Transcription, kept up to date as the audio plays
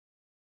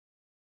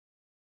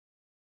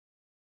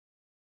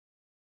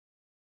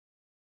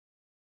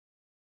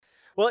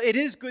Well, it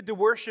is good to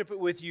worship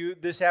with you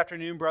this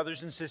afternoon,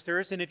 brothers and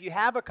sisters. And if you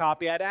have a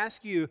copy, I'd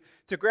ask you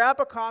to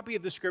grab a copy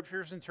of the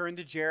Scriptures and turn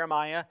to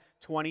Jeremiah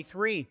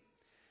 23.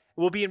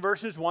 We'll be in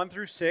verses 1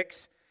 through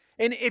 6.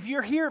 And if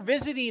you're here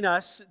visiting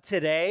us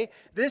today,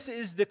 this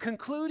is the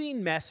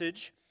concluding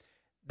message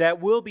that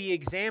we'll be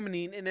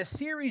examining in a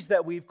series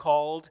that we've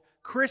called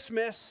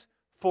Christmas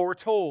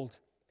Foretold.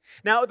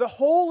 Now, the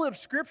whole of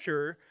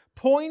Scripture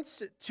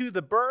points to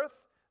the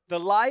birth, the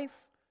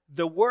life,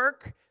 the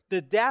work,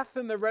 the death,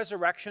 and the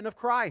resurrection of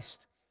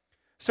Christ.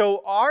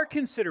 So our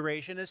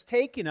consideration is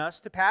taking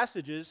us to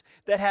passages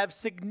that have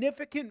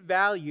significant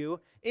value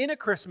in a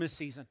Christmas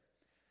season.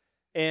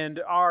 And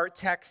our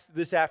text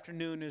this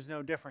afternoon is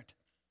no different.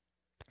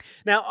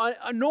 Now,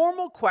 a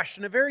normal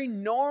question, a very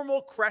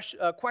normal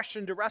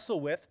question to wrestle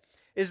with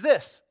is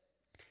this: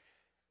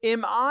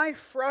 am I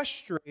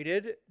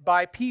frustrated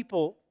by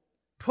people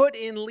put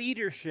in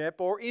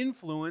leadership or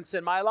influence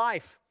in my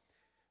life?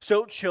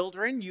 So,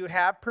 children, you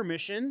have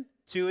permission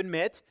to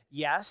admit,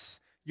 yes,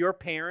 your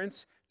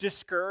parents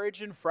discourage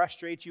and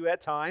frustrate you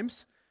at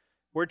times.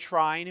 We're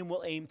trying and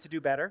we'll aim to do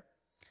better.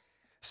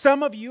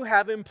 Some of you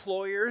have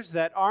employers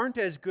that aren't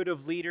as good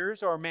of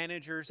leaders or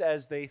managers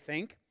as they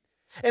think.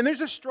 And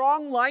there's a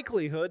strong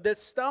likelihood that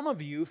some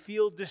of you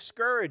feel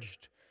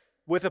discouraged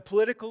with a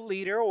political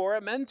leader or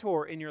a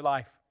mentor in your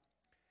life.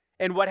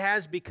 And what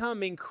has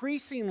become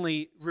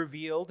increasingly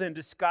revealed and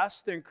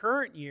discussed in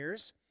current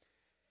years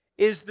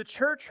is the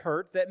church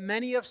hurt that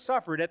many have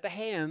suffered at the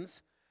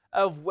hands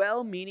of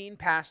well-meaning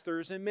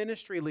pastors and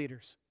ministry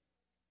leaders.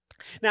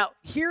 Now,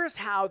 here's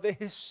how the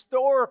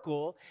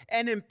historical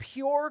and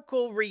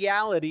empirical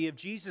reality of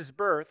Jesus'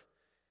 birth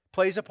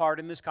plays a part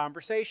in this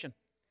conversation.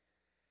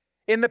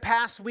 In the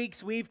past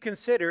weeks, we've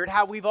considered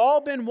how we've all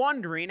been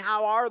wondering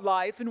how our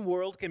life and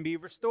world can be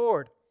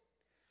restored.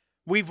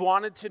 We've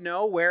wanted to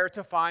know where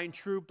to find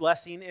true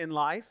blessing in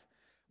life.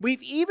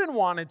 We've even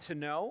wanted to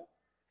know,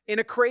 in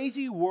a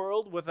crazy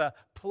world with a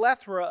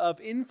plethora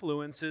of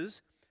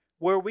influences,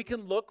 where we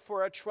can look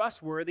for a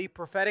trustworthy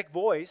prophetic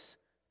voice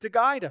to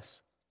guide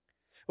us.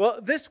 Well,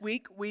 this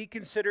week we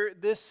consider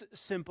this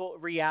simple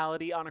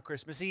reality on a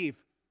Christmas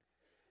Eve.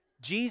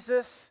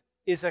 Jesus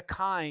is a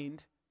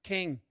kind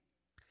king.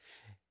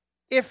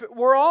 If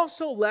we're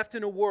also left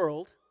in a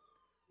world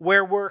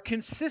where we're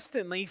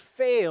consistently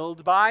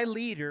failed by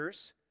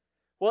leaders,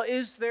 well,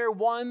 is there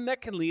one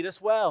that can lead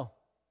us well?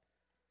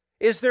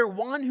 Is there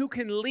one who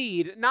can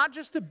lead not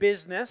just a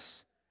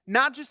business,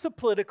 not just a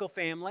political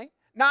family,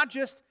 not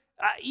just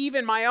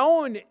even my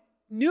own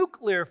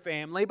nuclear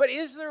family, but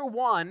is there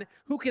one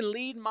who can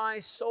lead my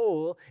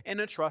soul in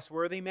a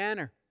trustworthy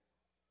manner?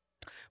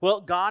 Well,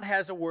 God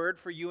has a word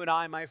for you and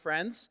I, my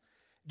friends.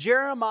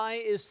 Jeremiah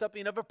is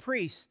something of a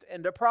priest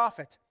and a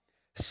prophet,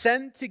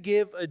 sent to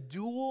give a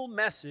dual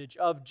message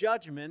of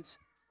judgment,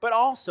 but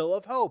also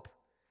of hope.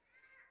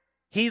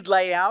 He'd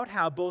lay out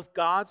how both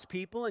God's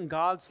people and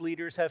God's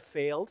leaders have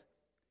failed,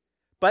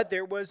 but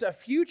there was a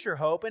future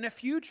hope and a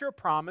future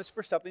promise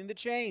for something to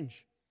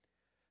change.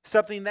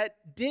 Something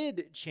that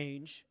did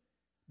change,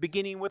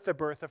 beginning with the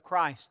birth of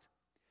Christ.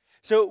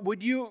 So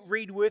would you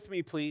read with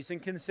me, please,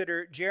 and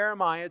consider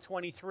Jeremiah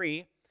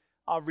 23.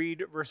 I'll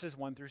read verses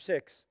 1 through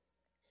 6.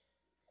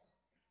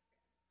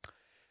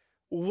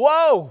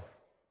 Woe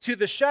to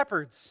the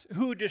shepherds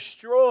who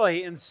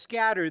destroy and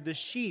scatter the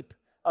sheep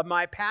of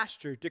my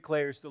pasture,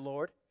 declares the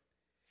Lord.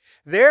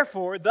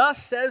 Therefore,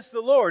 thus says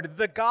the Lord,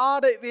 the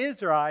God of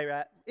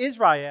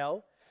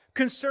Israel,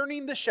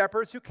 concerning the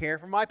shepherds who care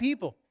for my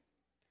people.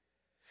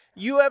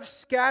 You have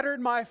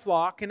scattered my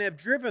flock and have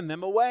driven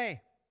them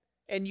away,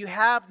 and you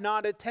have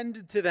not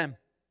attended to them.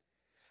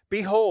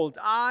 Behold,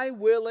 I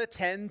will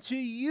attend to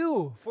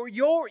you for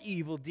your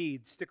evil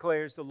deeds,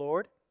 declares the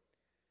Lord.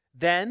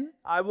 Then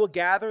I will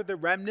gather the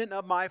remnant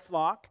of my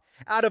flock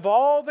out of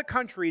all the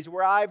countries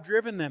where I have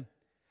driven them,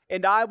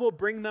 and I will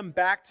bring them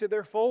back to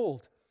their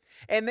fold,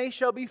 and they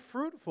shall be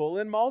fruitful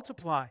and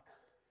multiply.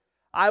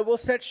 I will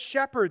set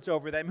shepherds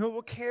over them who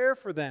will care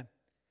for them,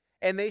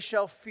 and they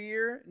shall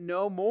fear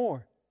no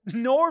more,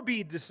 nor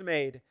be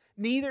dismayed,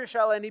 neither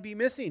shall any be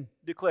missing,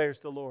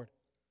 declares the Lord.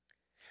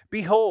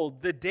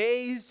 Behold, the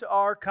days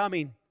are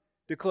coming,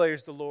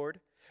 declares the Lord,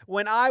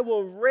 when I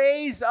will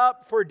raise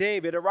up for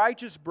David a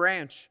righteous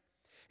branch,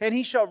 and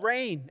he shall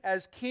reign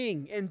as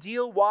king and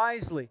deal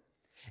wisely,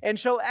 and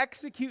shall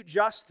execute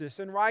justice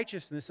and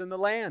righteousness in the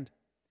land.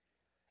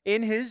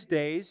 In his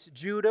days,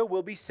 Judah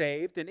will be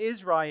saved, and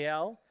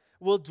Israel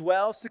will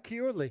dwell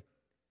securely.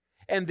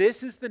 And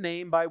this is the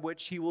name by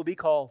which he will be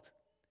called.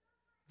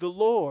 The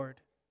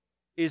Lord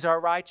is our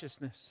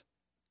righteousness.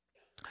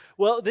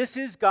 Well, this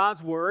is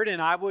God's word,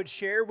 and I would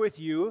share with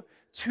you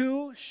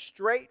two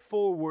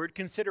straightforward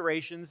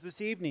considerations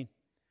this evening.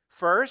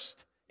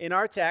 First, in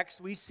our text,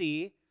 we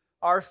see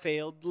our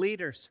failed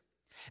leaders.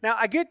 Now,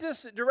 I get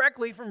this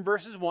directly from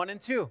verses 1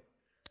 and 2.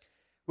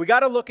 We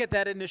got to look at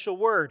that initial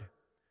word.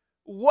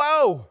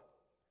 Woe!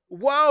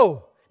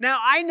 Woe! Now,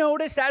 I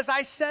noticed as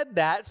I said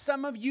that,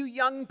 some of you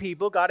young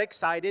people got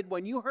excited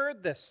when you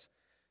heard this.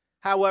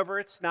 However,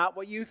 it's not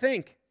what you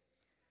think.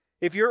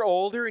 If you're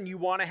older and you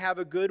want to have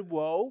a good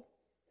woe,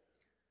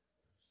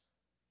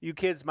 you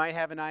kids might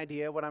have an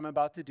idea what I'm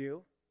about to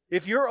do.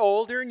 If you're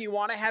older and you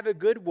want to have a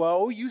good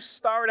woe, you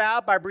start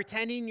out by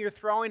pretending you're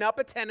throwing up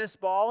a tennis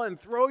ball and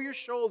throw your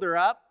shoulder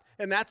up,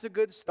 and that's a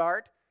good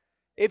start.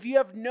 If you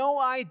have no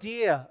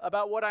idea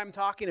about what I'm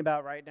talking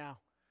about right now,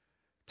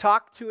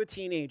 talk to a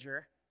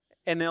teenager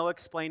and they'll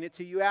explain it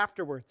to you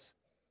afterwards.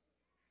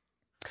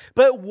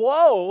 But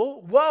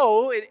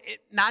woe,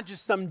 not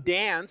just some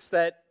dance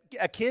that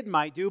a kid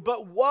might do,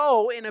 but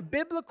woe in a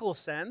biblical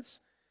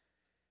sense,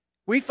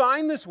 we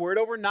find this word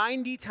over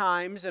 90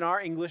 times in our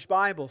English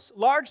Bibles,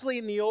 largely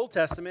in the Old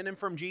Testament and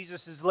from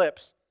Jesus'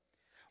 lips.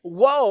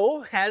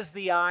 Woe has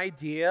the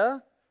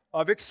idea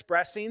of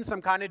expressing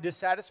some kind of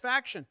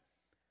dissatisfaction.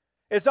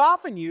 It's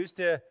often used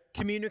to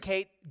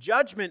communicate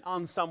judgment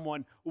on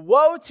someone.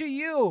 Woe to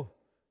you,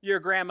 your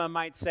grandma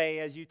might say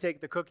as you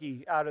take the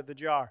cookie out of the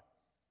jar.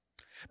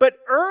 But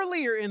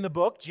earlier in the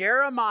book,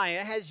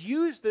 Jeremiah has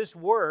used this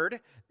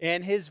word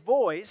and his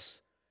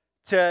voice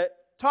to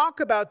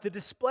talk about the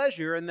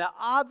displeasure and the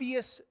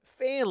obvious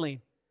failing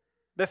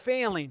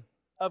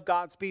of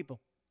God's people.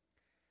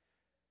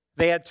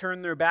 They had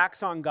turned their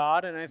backs on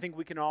God, and I think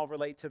we can all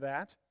relate to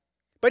that.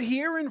 But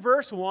here in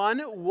verse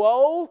 1,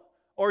 woe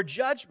or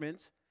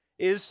judgment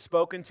is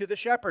spoken to the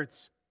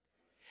shepherds.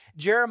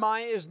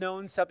 Jeremiah is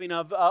known something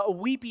of a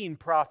weeping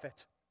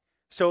prophet.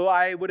 So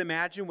I would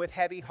imagine with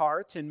heavy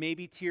heart and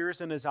maybe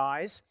tears in his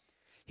eyes,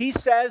 he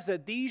says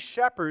that these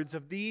shepherds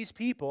of these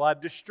people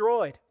have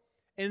destroyed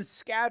and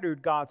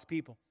scattered God's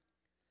people,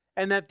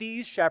 and that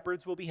these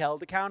shepherds will be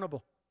held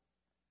accountable.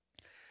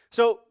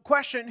 So,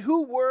 question,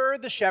 who were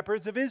the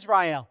shepherds of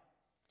Israel?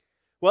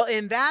 Well,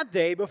 in that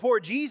day, before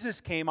Jesus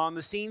came on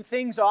the scene,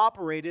 things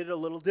operated a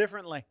little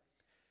differently.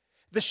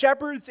 The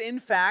shepherds, in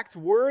fact,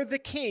 were the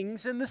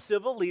kings and the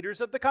civil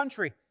leaders of the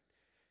country.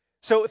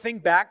 So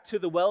think back to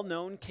the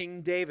well-known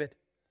King David.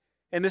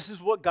 And this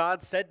is what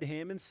God said to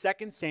him in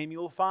 2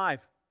 Samuel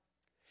 5.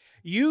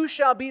 You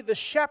shall be the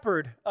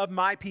shepherd of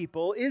my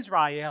people,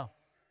 Israel,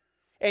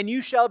 and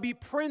you shall be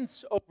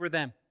prince over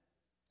them.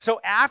 So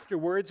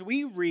afterwards,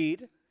 we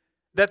read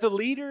that the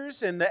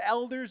leaders and the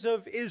elders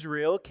of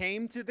Israel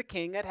came to the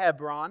king at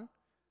Hebron,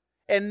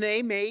 and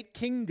they made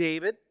King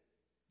David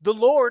the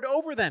Lord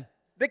over them,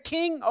 the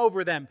king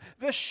over them,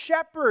 the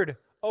shepherd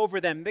over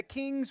them. The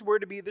kings were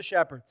to be the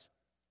shepherds.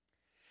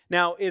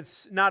 Now,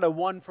 it's not a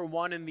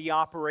one-for-one in the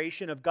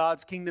operation of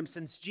God's kingdom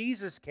since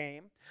Jesus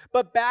came,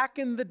 but back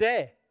in the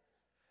day,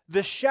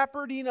 the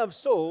shepherding of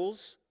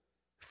souls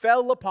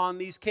fell upon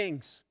these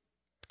kings.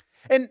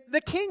 And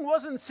the king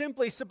wasn't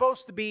simply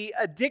supposed to be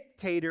a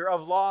dictator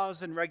of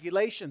laws and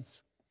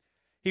regulations.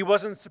 He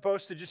wasn't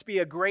supposed to just be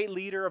a great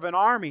leader of an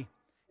army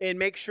and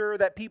make sure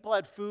that people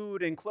had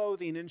food and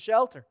clothing and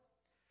shelter.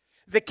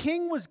 The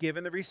king was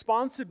given the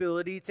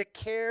responsibility to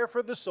care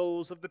for the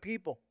souls of the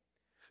people.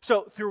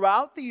 So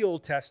throughout the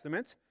Old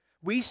Testament,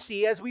 we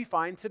see as we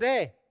find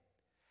today,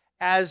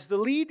 as the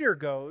leader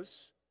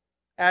goes,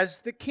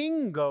 as the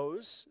king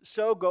goes,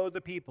 so go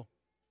the people.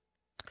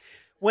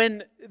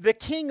 When the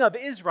king of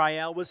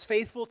Israel was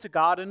faithful to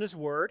God and his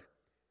word,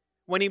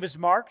 when he was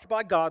marked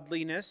by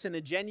godliness and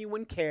a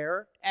genuine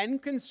care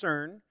and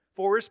concern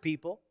for his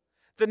people,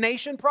 the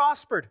nation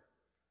prospered.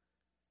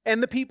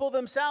 And the people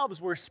themselves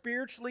were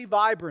spiritually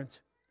vibrant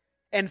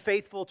and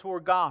faithful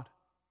toward God.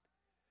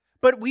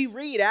 But we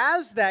read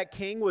as that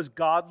king was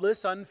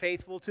godless,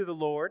 unfaithful to the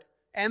Lord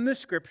and the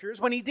Scriptures,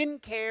 when he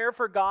didn't care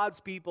for God's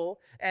people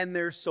and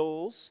their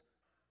souls,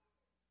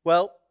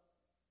 well,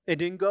 it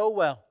didn't go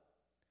well.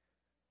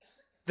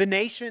 The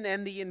nation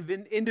and the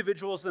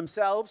individuals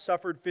themselves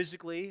suffered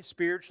physically,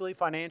 spiritually,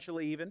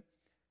 financially even.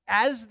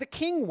 As the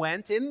king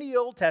went in the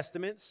Old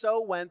Testament, so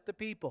went the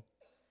people.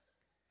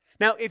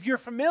 Now, if you're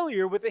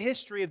familiar with the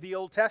history of the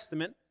Old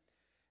Testament,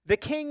 the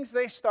kings,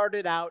 they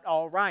started out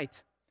all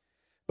right.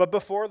 But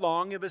before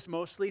long, it was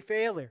mostly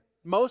failure,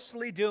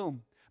 mostly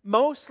doom,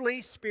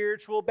 mostly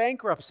spiritual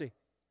bankruptcy.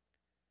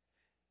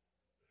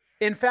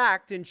 In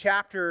fact, in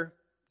chapter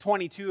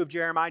 22 of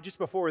Jeremiah, just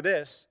before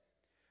this,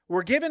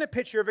 we're given a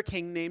picture of a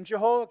king named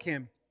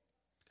Jehoiakim.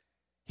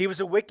 He was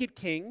a wicked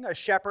king, a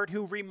shepherd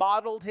who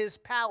remodeled his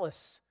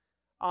palace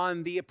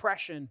on the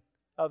oppression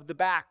of the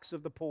backs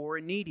of the poor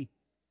and needy.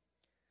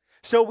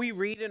 So we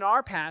read in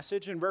our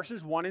passage in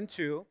verses 1 and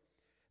 2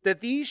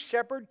 that these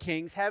shepherd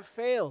kings have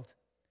failed.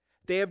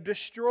 They have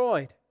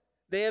destroyed.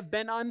 They have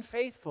been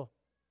unfaithful.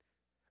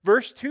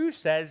 Verse 2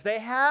 says, they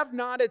have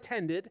not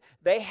attended,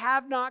 they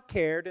have not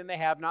cared, and they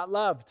have not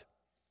loved.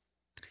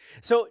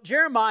 So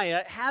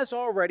Jeremiah has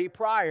already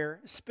prior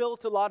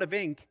spilt a lot of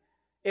ink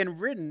and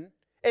written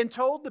and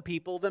told the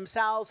people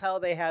themselves how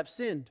they have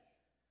sinned.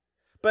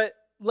 But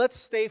let's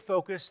stay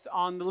focused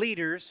on the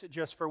leaders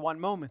just for one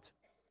moment.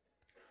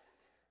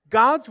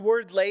 God's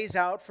word lays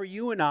out for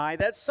you and I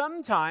that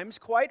sometimes,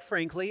 quite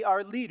frankly,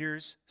 our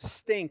leaders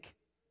stink.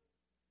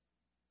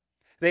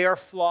 They are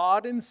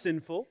flawed and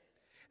sinful.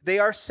 They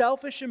are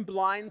selfish and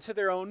blind to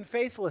their own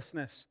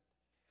faithlessness.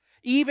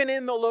 Even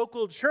in the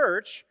local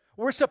church,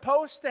 we're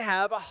supposed to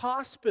have a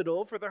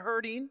hospital for the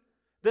hurting,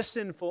 the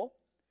sinful,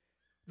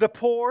 the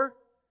poor,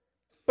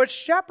 but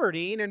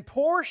shepherding and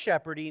poor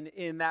shepherding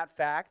in that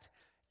fact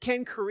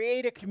can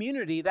create a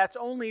community that's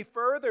only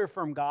further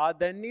from God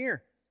than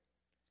near.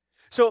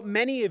 So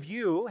many of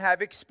you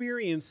have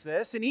experienced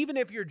this, and even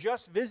if you're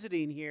just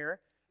visiting here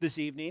this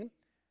evening,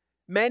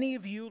 many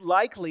of you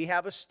likely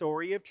have a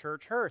story of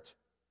church hurt.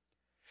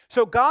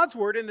 So God's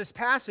word in this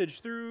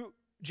passage through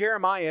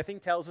Jeremiah, I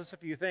think, tells us a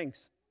few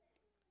things.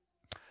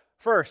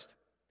 First,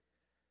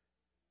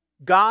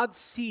 God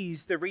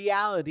sees the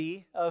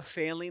reality of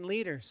failing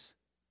leaders.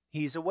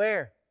 He's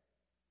aware.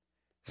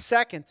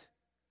 Second,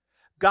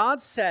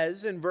 God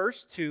says in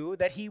verse 2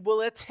 that He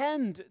will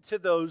attend to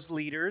those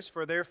leaders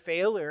for their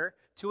failure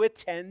to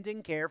attend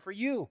and care for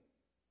you.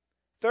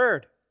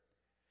 Third,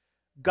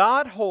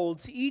 God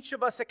holds each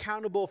of us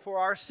accountable for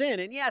our sin.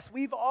 And yes,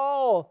 we've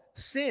all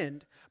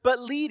sinned, but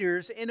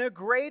leaders in a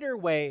greater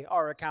way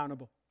are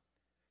accountable.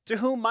 To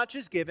whom much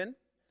is given,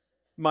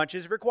 much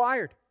is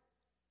required.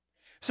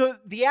 So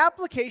the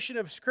application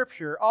of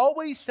Scripture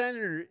always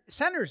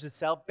centers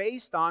itself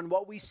based on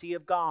what we see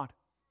of God.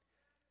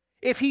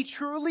 If He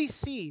truly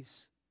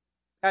sees,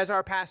 as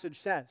our passage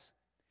says,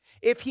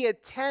 if He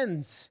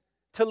attends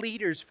to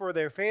leaders for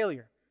their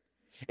failure,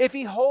 if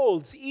He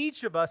holds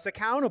each of us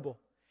accountable,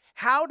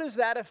 how does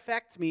that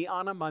affect me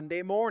on a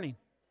Monday morning?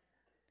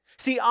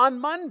 See, on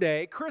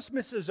Monday,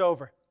 Christmas is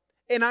over,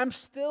 and I'm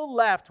still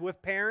left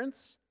with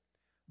parents,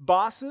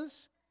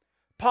 bosses,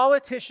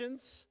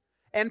 politicians,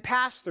 and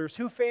pastors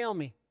who fail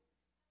me.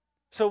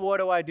 So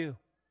what do?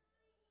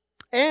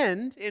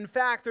 And, in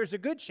fact, there's a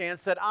good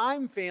chance that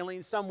I'm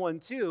failing someone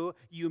too,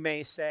 you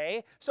may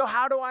say. So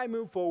how do I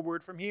move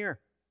forward from here?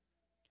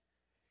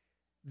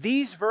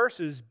 These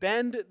verses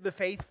bend the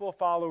faithful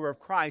follower of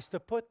Christ to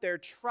put their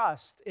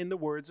trust in the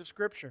words of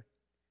Scripture.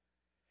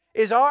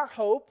 Is our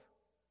hope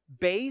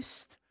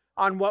based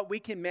on what we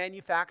can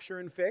manufacture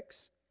and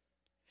fix?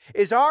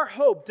 Is our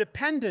hope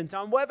dependent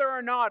on whether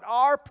or not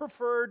our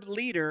preferred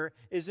leader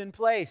is in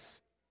place?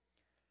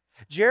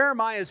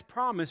 Jeremiah's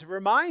promise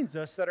reminds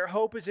us that our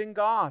hope is in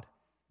God,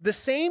 the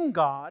same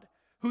God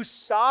who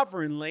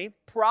sovereignly,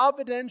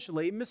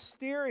 providentially,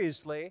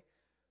 mysteriously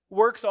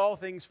works all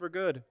things for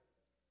good.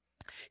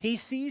 He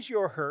sees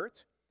your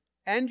hurt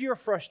and your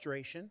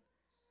frustration.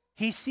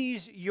 He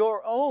sees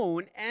your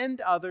own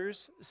and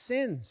others'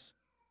 sins.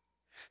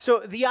 So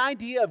the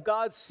idea of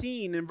God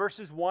seen in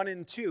verses 1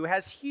 and 2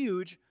 has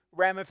huge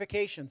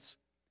ramifications.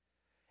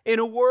 In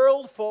a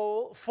world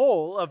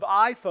full of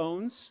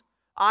iPhones,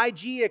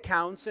 IG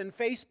accounts, and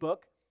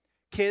Facebook,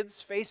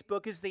 kids,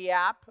 Facebook is the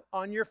app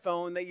on your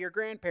phone that your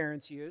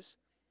grandparents use.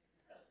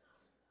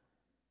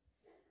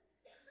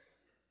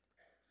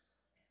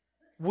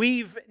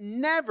 We've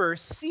never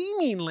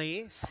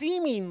seemingly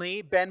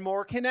been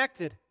more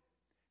connected.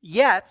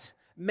 Yet,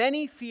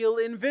 many feel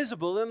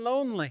invisible and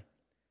lonely.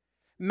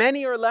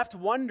 Many are left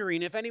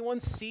wondering if anyone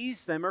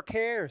sees them or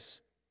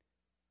cares.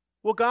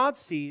 Well, God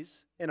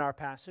sees in our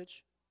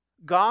passage.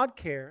 God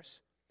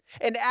cares.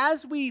 And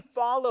as we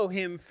follow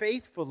Him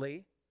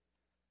faithfully,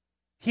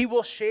 He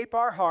will shape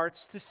our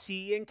hearts to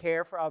see and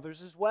care for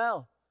others as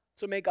well.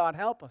 So may God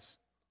help us.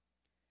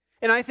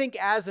 And I think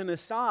as an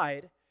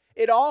aside,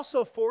 it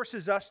also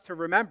forces us to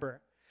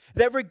remember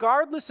that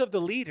regardless of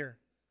the leader,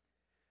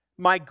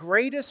 my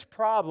greatest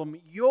problem,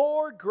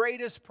 your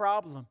greatest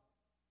problem,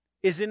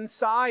 is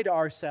inside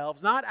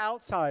ourselves, not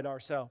outside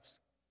ourselves.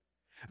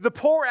 The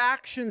poor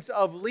actions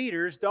of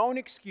leaders don't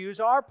excuse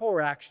our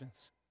poor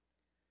actions.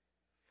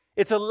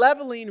 It's a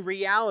leveling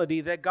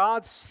reality that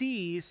God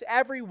sees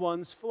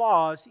everyone's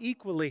flaws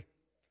equally.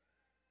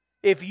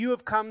 If you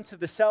have come to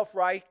the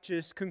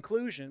self-righteous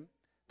conclusion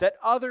that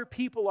other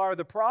people are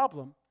the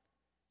problem,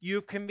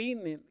 you've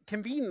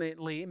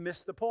conveniently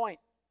missed the point.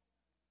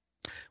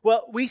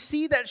 Well, we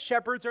see that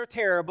shepherds are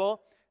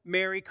terrible.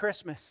 Merry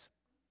Christmas.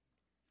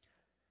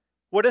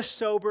 What a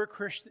sober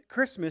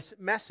Christmas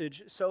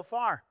message so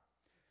far.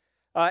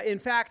 In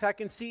fact, I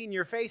can see in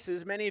your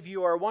faces, many of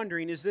you are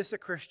wondering, is this a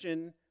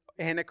Christian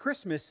and a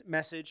Christmas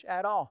message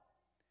at all?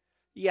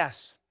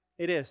 Yes,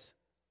 it is.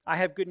 I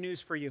have good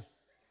news for you.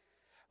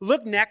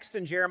 Look next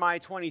in Jeremiah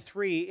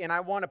 23, and I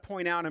want to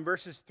point out in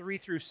verses 3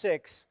 through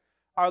 6,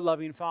 our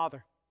loving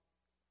Father.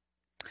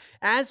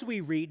 As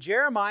we read,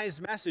 Jeremiah's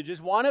message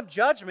is one of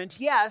judgment,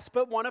 yes,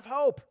 but one of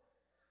hope.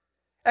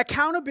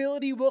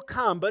 Accountability will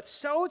come, but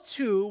so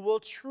too will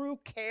true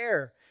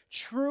care,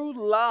 true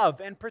love,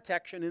 and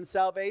protection and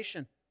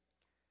salvation.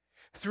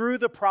 Through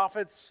the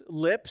prophet's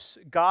lips,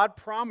 God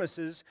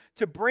promises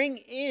to bring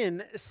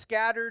in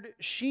scattered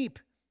sheep,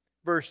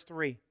 verse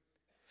 3.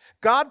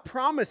 God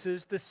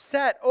promises to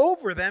set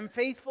over them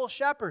faithful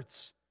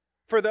shepherds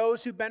for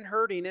those who've been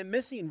hurting and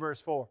missing, verse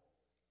 4.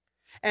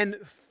 And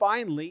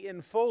finally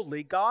and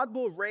fully, God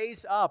will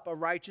raise up a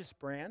righteous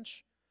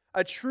branch,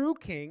 a true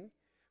king,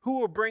 who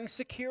will bring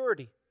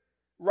security,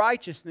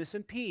 righteousness,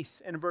 and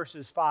peace in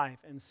verses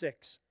 5 and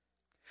 6.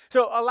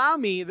 So allow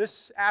me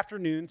this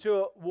afternoon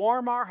to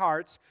warm our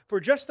hearts for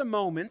just a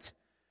moment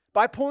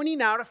by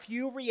pointing out a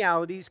few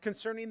realities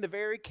concerning the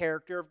very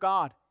character of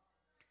God.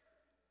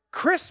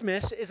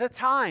 Christmas is a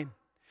time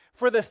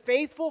For the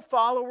faithful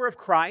follower of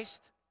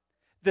Christ,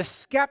 the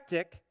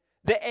skeptic,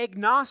 the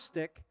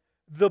agnostic,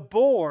 the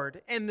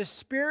bored, and the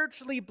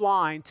spiritually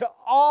blind to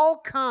all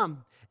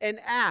come and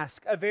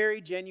ask a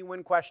very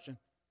genuine question.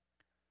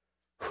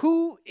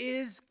 Who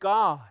is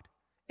God,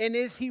 and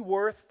is he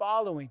worth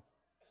following?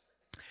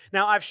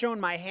 Now, I've shown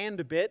my hand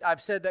a bit.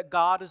 I've said that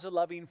God is a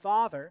loving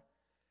Father,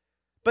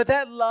 but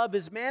that love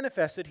is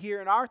manifested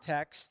here in our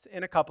text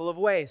in a couple of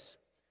ways.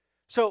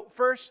 So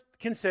first,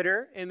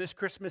 consider in this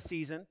Christmas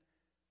season,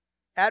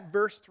 at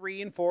verse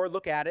 3 and 4,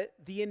 look at it,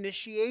 the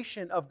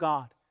initiation of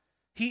God.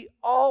 He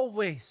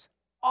always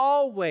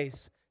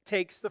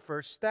takes the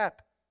first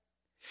step.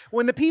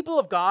 When the people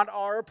of God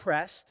are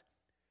oppressed,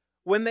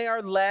 when they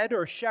are led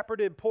or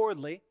shepherded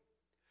poorly,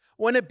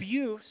 when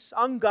abuse,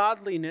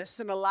 ungodliness,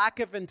 and a lack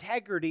of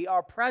integrity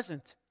are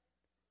present,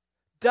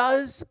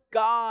 does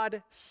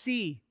God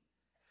see?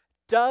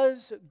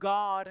 Does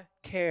God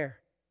care?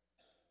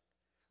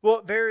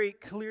 Well, very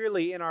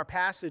clearly in our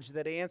passage,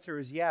 that answer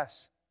is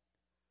yes.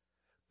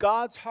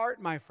 God's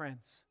heart, my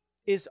friends,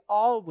 is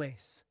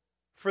always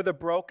for the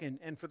broken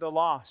and for the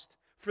lost,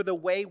 for the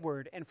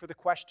wayward and for the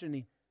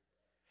questioning.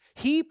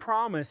 He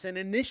promises and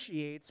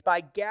initiates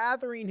by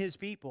gathering his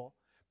people,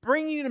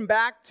 bringing them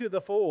back to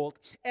the fold,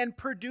 and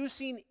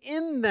producing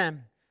in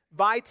them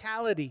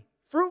vitality,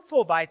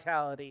 fruitful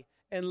vitality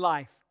in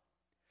life.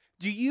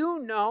 Do you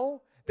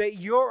know that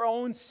your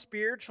own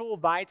spiritual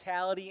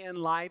vitality in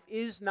life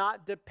is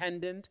not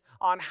dependent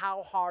on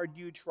how hard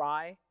you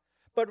try,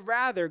 but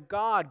rather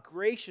God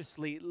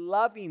graciously,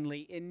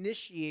 lovingly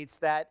initiates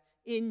that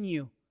in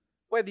you,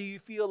 whether you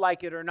feel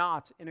like it or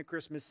not in a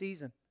Christmas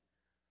season?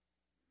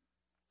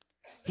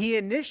 He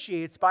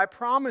initiates by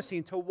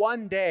promising to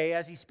one day,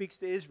 as he speaks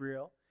to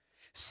Israel,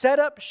 set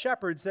up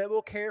shepherds that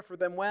will care for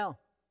them well.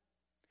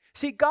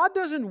 See, God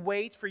doesn't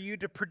wait for you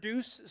to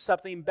produce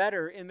something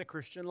better in the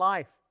Christian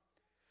life.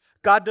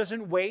 God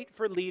doesn't wait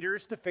for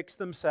leaders to fix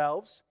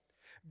themselves.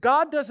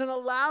 God doesn't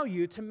allow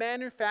you to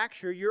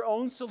manufacture your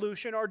own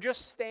solution or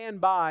just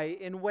stand by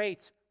and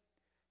wait.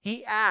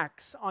 He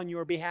acts on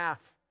your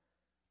behalf.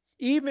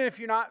 Even if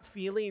you're not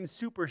feeling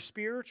super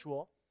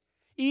spiritual,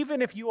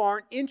 even if you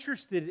aren't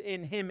interested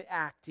in him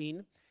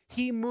acting,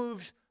 he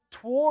moves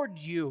toward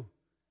you.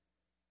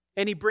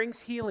 And he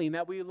brings healing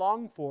that we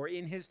long for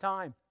in his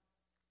time.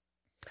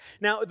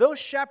 Now, those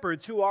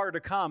shepherds who are to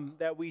come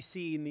that we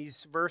see in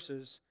these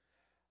verses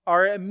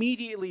are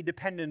immediately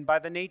dependent by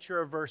the nature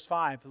of verse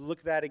 5. Look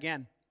at that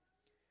again.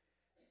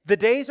 The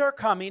days are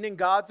coming in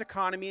God's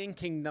economy and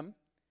kingdom,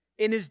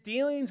 in his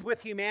dealings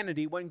with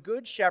humanity, when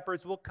good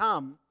shepherds will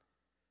come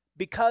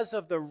because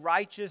of the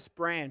righteous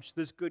branch,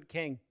 this good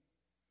king.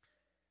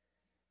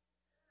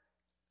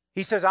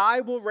 He says,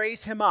 I will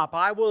raise him up.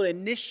 I will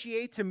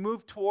initiate to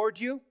move toward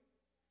you.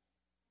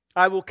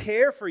 I will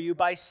care for you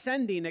by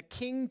sending a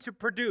king to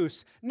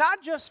produce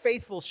not just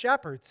faithful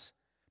shepherds,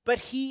 but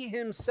he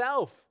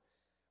himself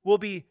will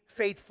be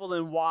faithful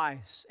and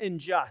wise and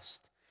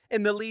just,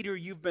 and the leader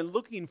you've been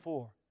looking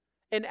for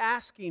and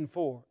asking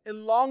for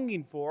and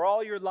longing for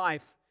all your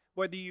life,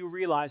 whether you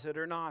realize it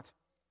or not.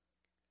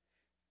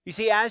 You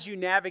see, as you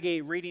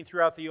navigate reading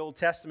throughout the Old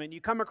Testament,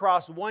 you come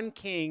across one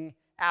king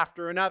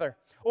after another.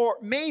 Or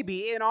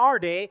maybe in our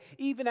day,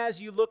 even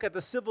as you look at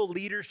the civil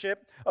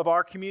leadership of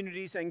our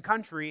communities and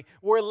country,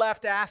 we're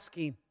left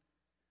asking,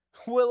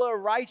 will a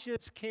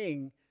righteous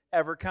king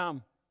ever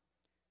come?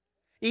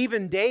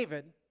 Even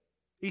David,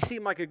 he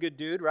seemed like a good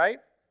dude, right?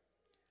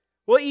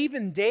 Well,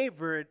 even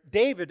David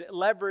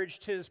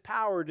leveraged his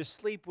power to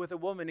sleep with a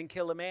woman and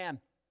kill a man.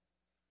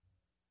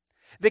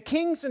 The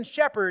kings and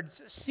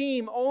shepherds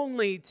seem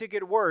only to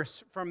get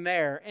worse from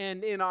there.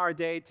 And in our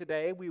day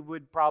today, we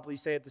would probably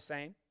say it the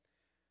same.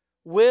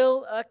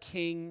 Will a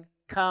king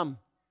come?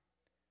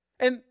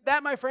 And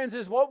that, my friends,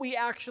 is what we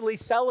actually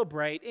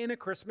celebrate in a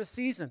Christmas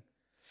season.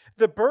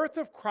 The birth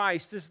of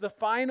Christ is the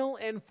final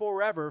and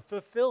forever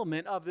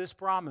fulfillment of this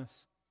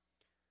promise.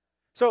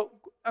 So,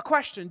 a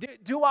question, do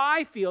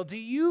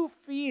you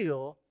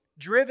feel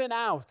driven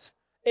out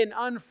and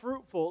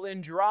unfruitful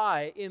and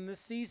dry in this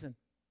season?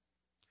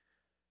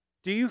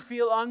 Do you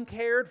feel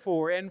uncared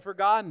for and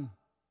forgotten?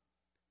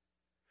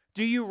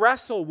 Do you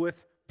wrestle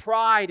with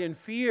pride and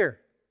fear?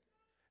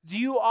 Do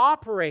you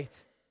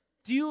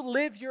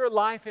live your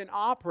life and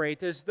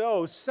operate as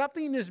though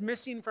something is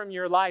missing from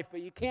your life,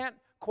 but you can't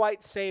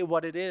quite say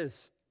what it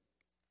is?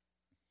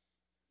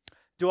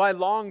 Do I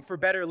long for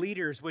better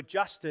leaders with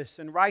justice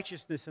and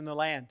righteousness in the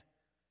land?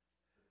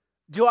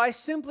 Do I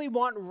simply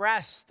want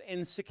rest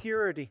and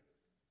security?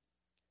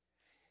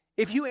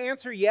 If you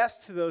answer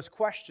yes to those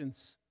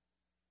questions,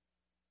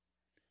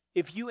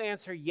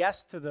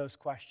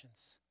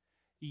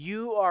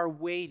 you are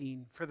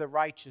waiting for the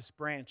righteous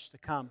branch to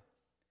come.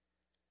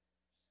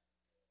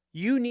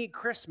 You need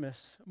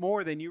Christmas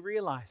more than you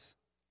realize.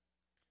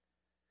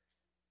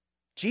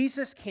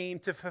 Jesus came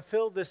to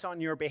fulfill this on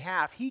your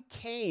behalf. He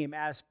came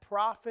as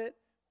prophet,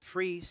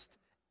 priest,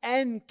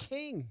 and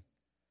king.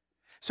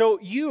 So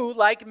you,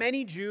 like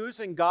many Jews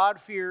and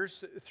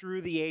God-fearers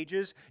through the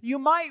ages, you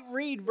might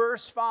read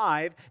verse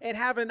 5 and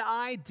have an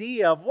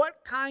idea of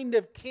what kind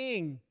of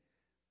king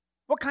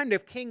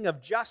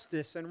of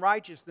justice and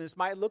righteousness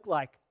might look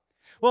like.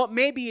 Well,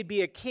 maybe it'd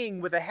be a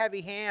king with a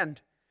heavy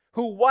hand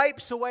who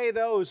wipes away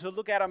those who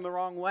look at him the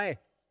wrong way.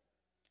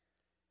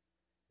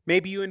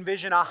 Maybe you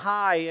envision a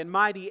high and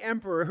mighty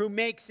emperor who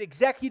makes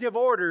executive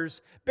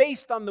orders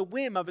based on the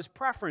whim of his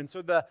preference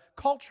or the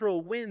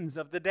cultural winds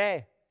of the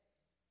day.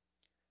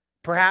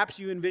 Perhaps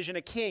you envision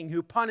a king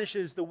who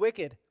punishes the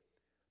wicked,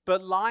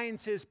 but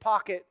lines his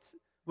pockets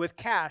with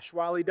cash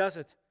while he does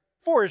it,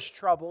 for his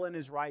trouble and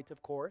his right,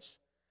 of course.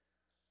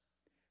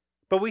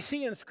 But we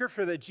see in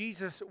Scripture that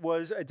Jesus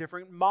was a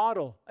different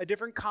model, a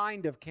different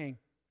kind of king.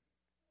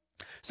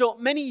 So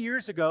many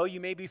years ago,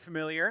 you may be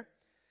familiar,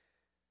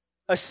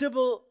 a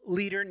civil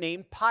leader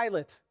named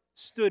Pilate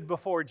stood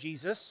before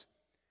Jesus,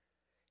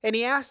 and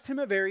he asked him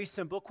a very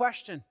simple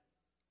question.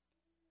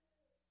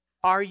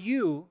 Are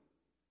you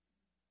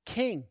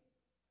king?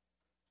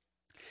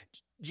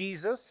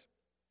 Jesus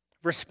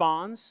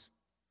responds,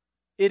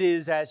 "It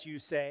is as you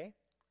say."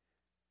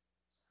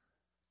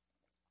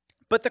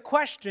 But the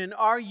question,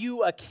 "Are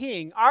you a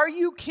king? Are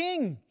you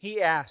king?"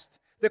 he asked.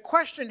 The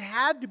question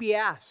had to be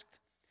asked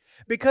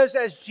because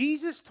as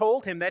Jesus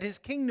told him that his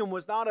kingdom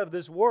was not of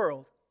this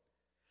world,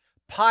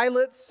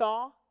 Pilate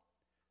saw,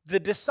 the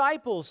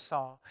disciples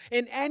saw,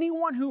 and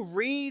anyone who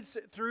reads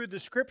through the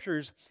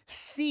Scriptures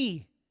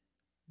see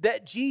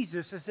that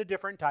Jesus is a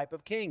different type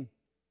of king.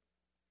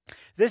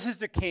 This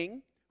is a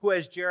king who,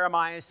 as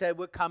Jeremiah said,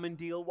 would come and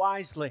deal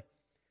wisely.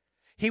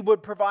 He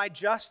would provide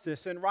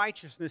justice and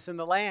righteousness in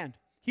the land.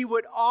 He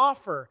would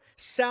offer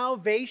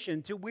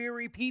salvation to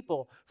weary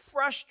people,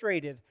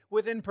 frustrated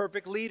with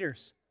imperfect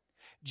leaders.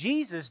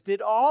 Jesus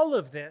did all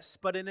of this,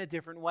 but in a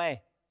different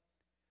way.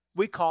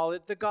 We call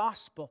it the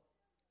gospel,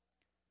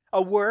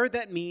 a word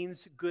that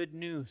means good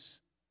news.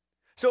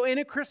 So in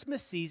a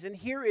Christmas season,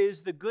 here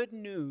is the good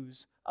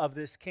news of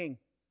this king.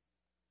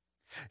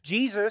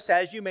 Jesus,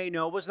 as you may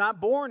know, was not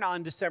born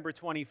on December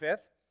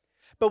 25th,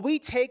 but we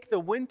take the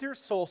winter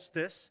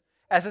solstice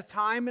as a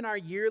time in our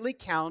yearly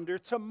calendar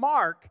to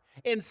mark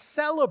and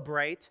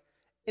celebrate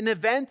an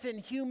event in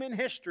human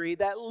history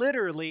that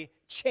literally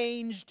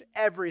changed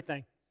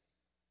everything.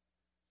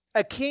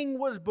 A king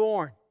was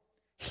born.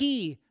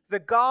 He, the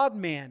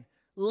God-man,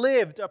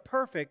 lived a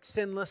perfect,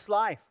 sinless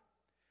life,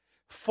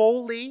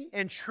 fully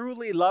and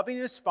truly loving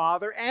his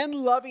Father and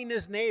loving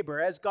his neighbor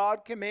as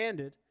God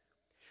commanded.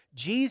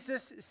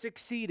 Jesus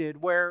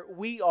succeeded where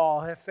we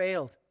all have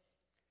failed.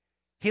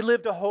 He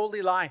lived a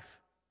holy life.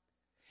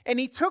 And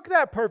he took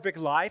that perfect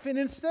life, and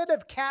instead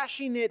of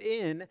cashing it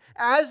in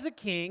as a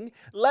king,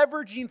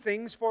 leveraging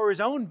things for his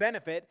own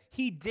benefit,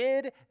 he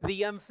did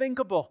the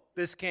unthinkable,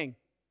 this king.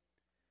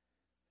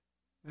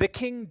 The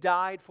king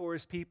died for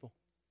his people.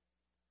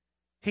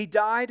 He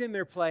died in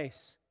their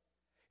place.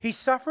 He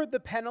suffered the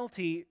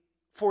penalty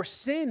for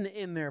sin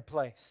in their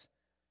place.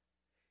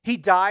 He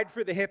died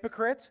for the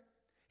hypocrite.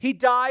 He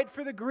died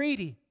for the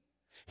greedy.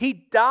 He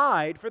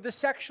died for the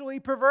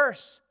sexually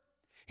perverse.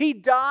 He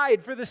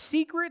died for the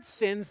secret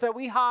sins that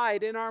we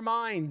hide in our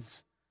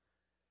minds.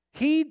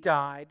 He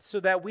died so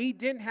that we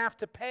didn't have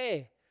to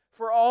pay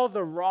for all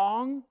the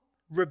wrong,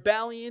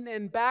 rebellion,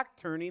 and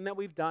backturning that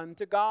we've done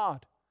to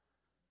God.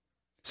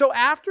 So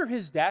after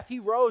his death, he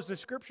rose. The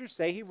Scriptures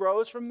say he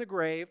rose from the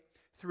grave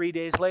 3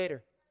 days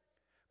later,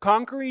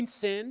 conquering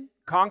sin,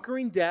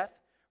 conquering death,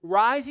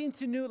 rising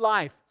to new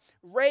life,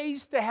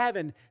 raised to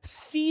heaven,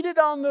 seated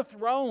on the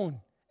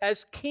throne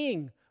as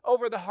king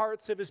over the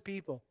hearts of his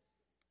people.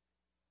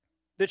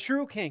 The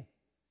true king.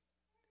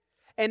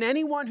 And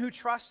anyone who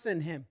trusts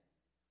in him,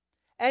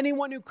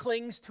 anyone who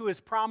clings to his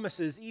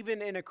promises,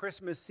 even in a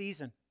Christmas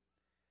season,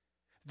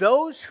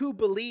 those who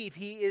believe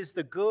he is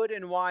the good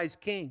and wise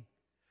king,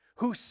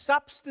 who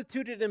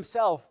substituted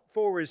himself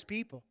for his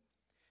people,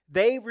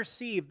 they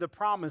receive the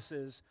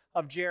promises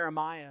of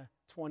Jeremiah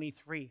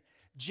 23.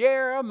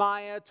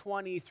 Jeremiah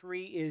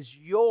 23 is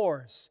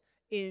yours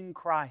in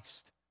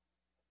Christ.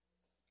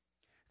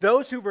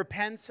 Those who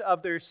repent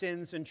of their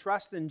sins and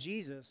trust in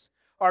Jesus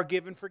are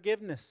given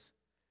forgiveness,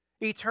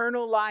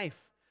 eternal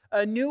life,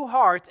 a new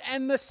heart,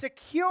 and the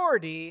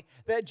security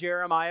that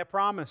Jeremiah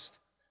promised.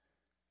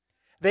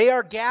 They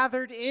are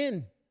gathered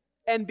in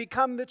and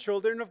become the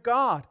children of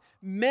God,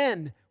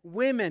 men,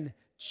 women,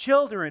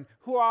 children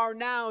who are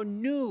now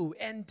new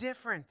and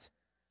different.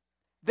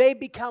 They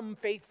become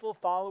faithful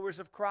followers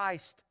of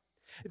Christ.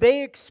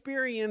 They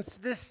experience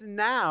this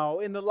now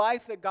in the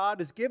life that God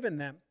has given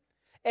them,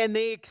 and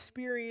they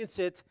experience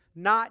it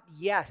not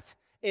yet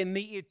in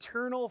the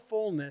eternal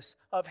fullness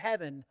of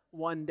heaven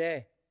one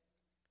day.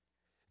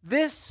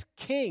 This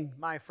king,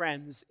 my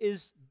friends,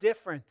 is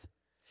different.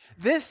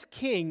 This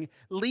king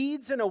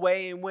leads in a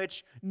way in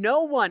which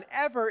no one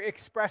ever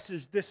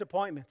expresses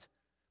disappointment.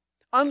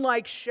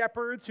 Unlike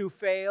shepherds who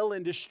fail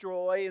and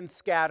destroy and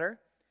scatter,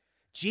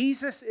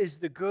 Jesus is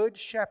the good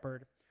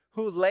shepherd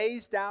who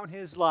lays down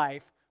his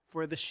life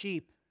for the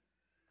sheep.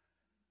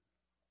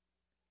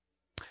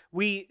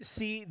 we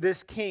see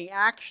this king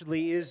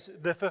actually is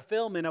the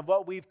fulfillment of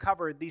what we've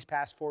covered these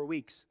past 4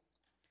 weeks.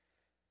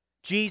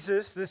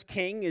 Jesus, this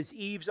king, is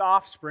Eve's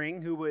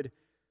offspring who would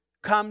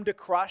come to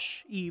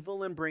crush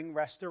evil and bring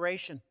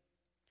restoration.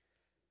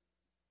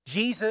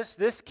 Jesus,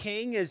 this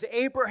king, is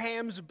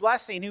Abraham's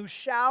blessing who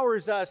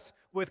showers us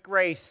with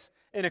grace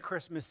in a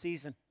Christmas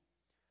season.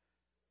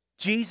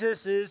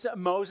 Jesus is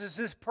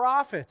Moses'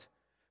 prophet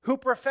who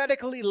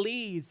prophetically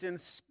leads and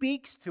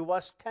speaks to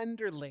us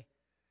tenderly.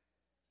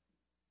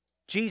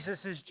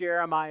 Jesus is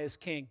Jeremiah's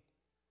king,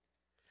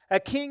 a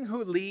king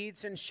who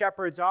leads and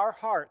shepherds our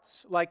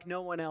hearts like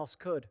no one else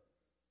could.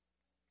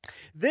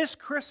 This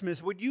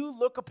Christmas, would you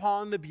look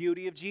upon the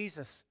beauty of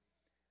Jesus?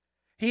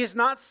 He is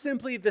not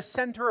simply the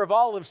center of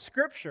all of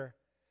Scripture.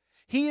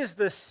 He is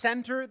the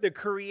center, the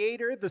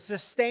creator, the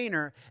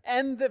sustainer,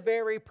 and the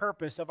very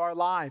purpose of our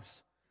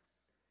lives.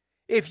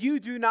 If you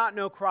do not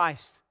know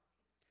Christ,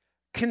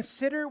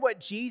 consider what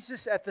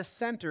Jesus at the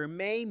center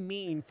may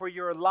mean for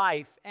your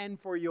life and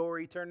for your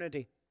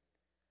eternity.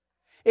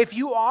 If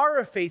you are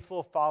a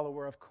faithful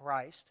follower of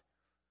Christ,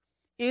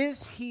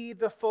 is He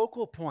the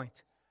focal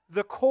point,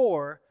 the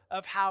core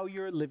of how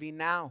you're living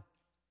now?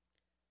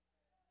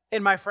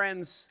 And my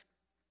friends,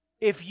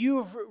 if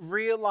you've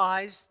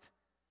realized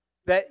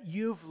that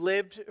you've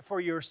lived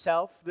for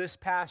yourself this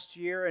past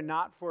year and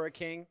not for a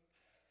king,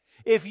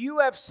 if you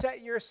have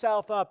set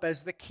yourself up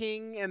as the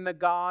king and the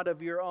God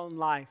of your own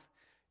life,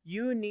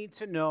 you need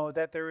to know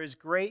that there is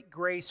great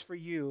grace for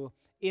you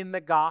in the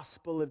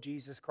gospel of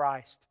Jesus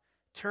Christ.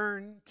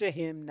 Turn to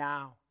Him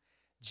now.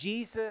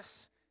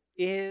 Jesus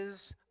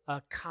is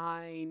a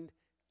kind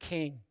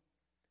king.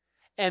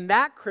 And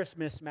that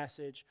Christmas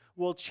message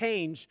will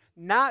change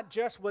not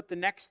just what the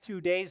next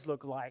 2 days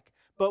look like,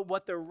 but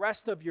what the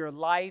rest of your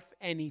life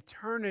and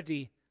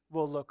eternity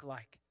will look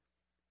like.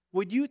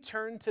 Would you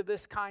turn to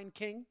this kind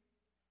king?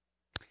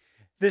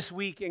 This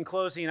week, in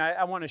closing,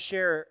 I want to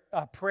share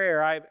a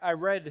prayer. I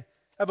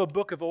have a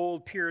book of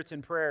old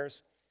Puritan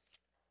prayers.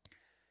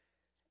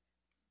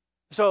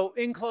 So,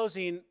 in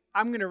closing,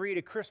 I'm going to read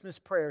a Christmas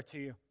prayer to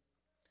you.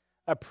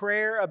 A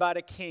prayer about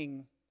a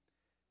king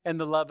and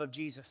the love of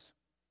Jesus.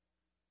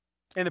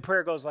 And the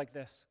prayer goes like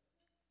this.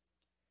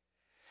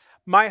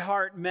 My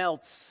heart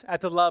melts at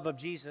the love of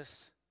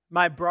Jesus,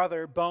 my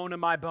brother, bone of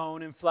my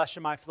bone and flesh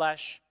of my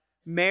flesh,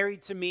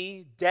 married to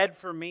me, dead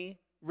for me,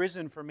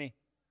 risen for me.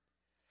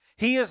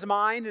 He is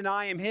mine and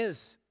I am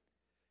His,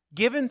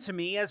 given to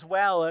me as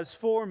well as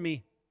for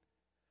me.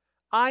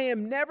 I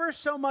am never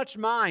so much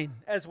mine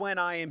as when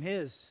I am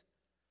His,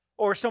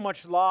 or so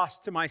much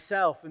lost to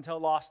myself until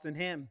lost in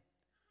Him.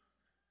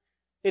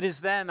 It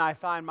is then I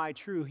find my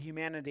true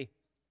humanity.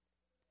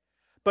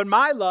 But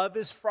my love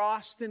is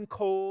frost and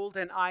cold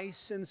and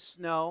ice and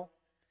snow.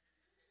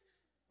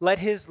 Let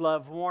His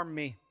love warm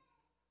me,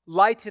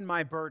 lighten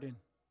my burden,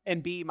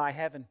 and be my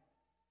heaven.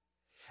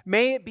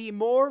 May it be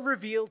more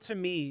revealed to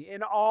me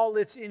in all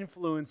its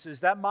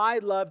influences, that my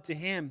love to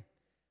Him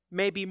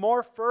may be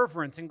more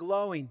fervent and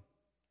glowing.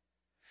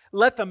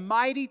 Let the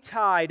mighty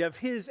tide of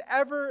His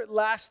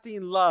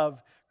everlasting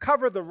love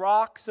cover the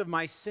rocks of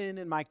my sin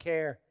and my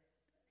care.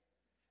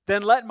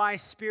 Then let my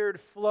spirit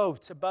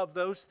float above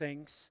those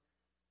things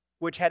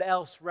which had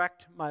else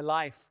wrecked my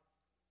life.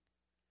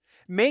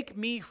 Make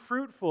me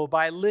fruitful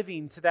by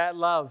living to that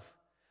love,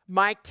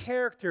 my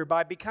character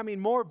by becoming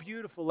more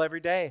beautiful every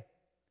day.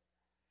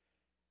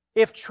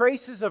 If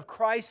traces of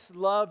Christ's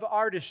love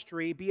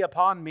artistry be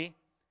upon me,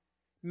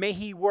 may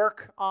He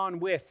work on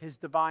with His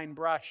divine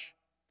brush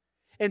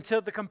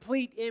until the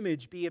complete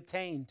image be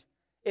obtained,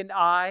 and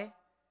I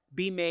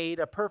be made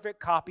a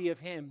perfect copy of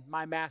Him,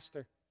 my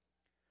Master.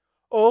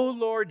 O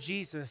Lord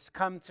Jesus,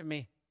 come to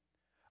me.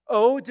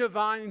 O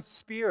divine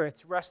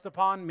Spirit, rest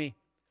upon me.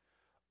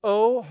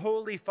 O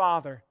Holy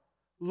Father,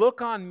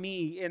 look on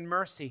me in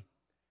mercy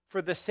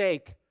for the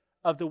sake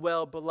of the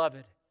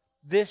well-beloved,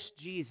 this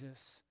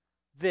Jesus,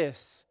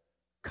 this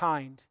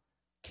kind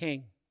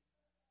King.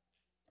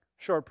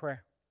 Short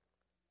prayer.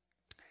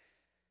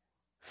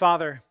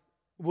 Father,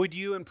 would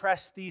you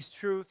impress these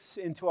truths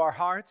into our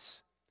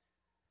hearts?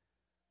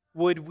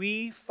 Would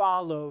we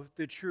follow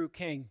the true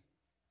King,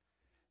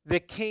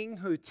 the King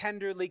who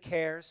tenderly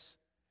cares,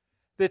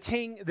 the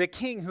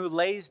King who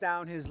lays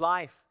down His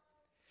life,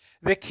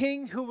 the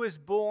King who was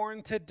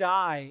born to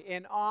die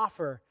and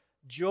offer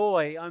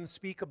joy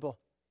unspeakable?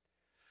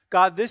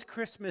 God, this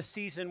Christmas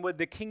season, would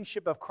the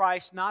kingship of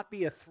Christ not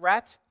be a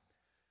threat?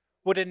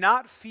 Would it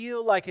not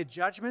feel like a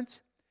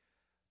judgment?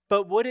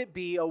 But would it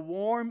be a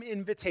warm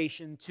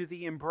invitation to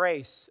the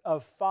embrace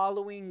of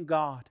following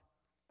God?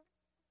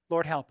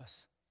 Lord, help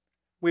us.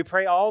 We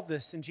pray all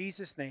this in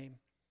Jesus' name.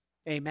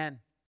 Amen.